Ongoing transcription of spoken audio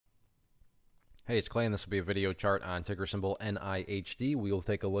Hey, it's Clay, and this will be a video chart on ticker symbol NIHD. We will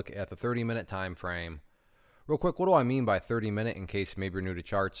take a look at the 30-minute time frame. Real quick, what do I mean by 30-minute in case maybe you're new to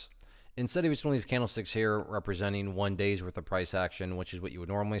charts? Instead of each one of these candlesticks here representing 1 day's worth of price action, which is what you would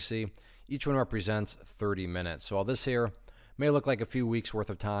normally see, each one represents 30 minutes. So all this here may look like a few weeks worth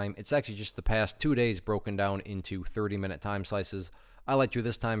of time. It's actually just the past 2 days broken down into 30-minute time slices. I like to do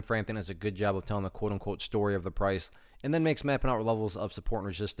this time frame. I think does a good job of telling the quote-unquote story of the price, and then makes mapping out levels of support and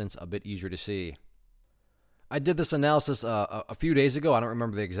resistance a bit easier to see. I did this analysis a few days ago. I don't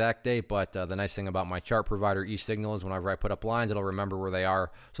remember the exact date, but the nice thing about my chart provider eSignal is whenever I put up lines, it'll remember where they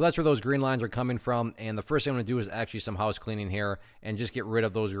are. So that's where those green lines are coming from, and the first thing I'm going to do is actually some house cleaning here and just get rid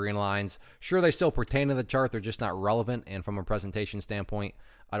of those green lines. Sure, they still pertain to the chart. They're just not relevant, and from a presentation standpoint,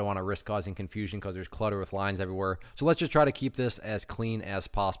 I don't want to risk causing confusion because there's clutter with lines everywhere. So let's just try to keep this as clean as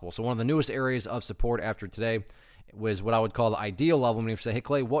possible. So one of the newest areas of support after today was what I would call the ideal level. When you say, hey,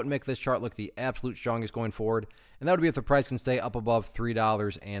 Clay, what would make this chart look the absolute strongest going forward? And that would be if the price can stay up above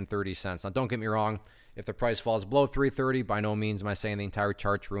 $3.30. Now, don't get me wrong. If the price falls below $3.30, by no means am I saying the entire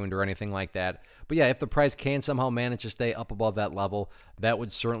chart's ruined or anything like that. But yeah, if the price can somehow manage to stay up above that level, that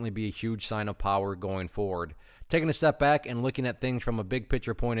would certainly be a huge sign of power going forward. Taking a step back and looking at things from a big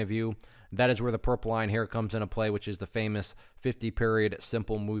picture point of view, that is where the purple line here comes into play, which is the famous 50-period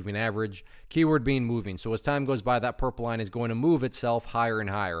simple moving average. Keyword being moving. So as time goes by, that purple line is going to move itself higher and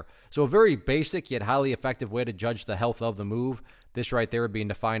higher. So a very basic yet highly effective way to judge the health of the move. This right there being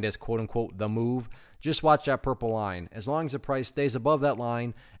defined as quote-unquote the move. Just watch that purple line. As long as the price stays above that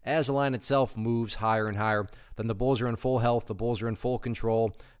line, as the line itself moves higher and higher, then the bulls are in full health, the bulls are in full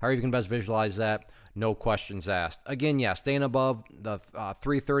control. However you can best visualize that, no questions asked. Again, yeah, staying above the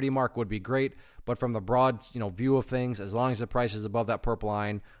 330 mark would be great, but from the broad view of things, as long as the price is above that purple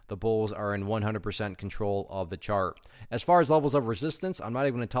line, the bulls are in 100% control of the chart. As far as levels of resistance, I'm not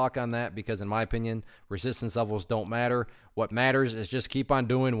even going to talk on that because in my opinion, resistance levels don't matter. What matters is just keep on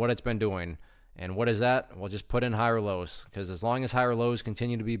doing what it's been doing. And what is that? Well, just put in higher lows, because as long as higher lows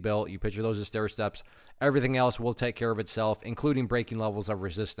continue to be built, you picture those as stair steps, everything else will take care of itself, including breaking levels of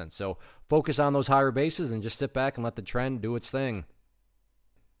resistance. So focus on those higher bases and just sit back and let the trend do its thing.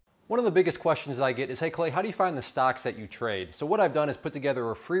 One of the biggest questions that I get is, hey Clay, how do you find the stocks that you trade? So what I've done is put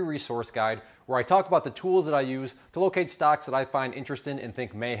together a free resource guide where I talk about the tools that I use to locate stocks that I find interesting and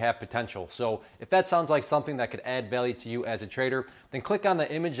think may have potential. So if that sounds like something that could add value to you as a trader, then click on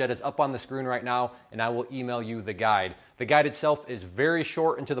the image that is up on the screen right now and I will email you the guide. The guide itself is very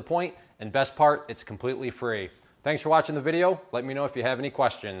short and to the point, and best part, it's completely free. Thanks for watching the video. Let me know if you have any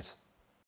questions.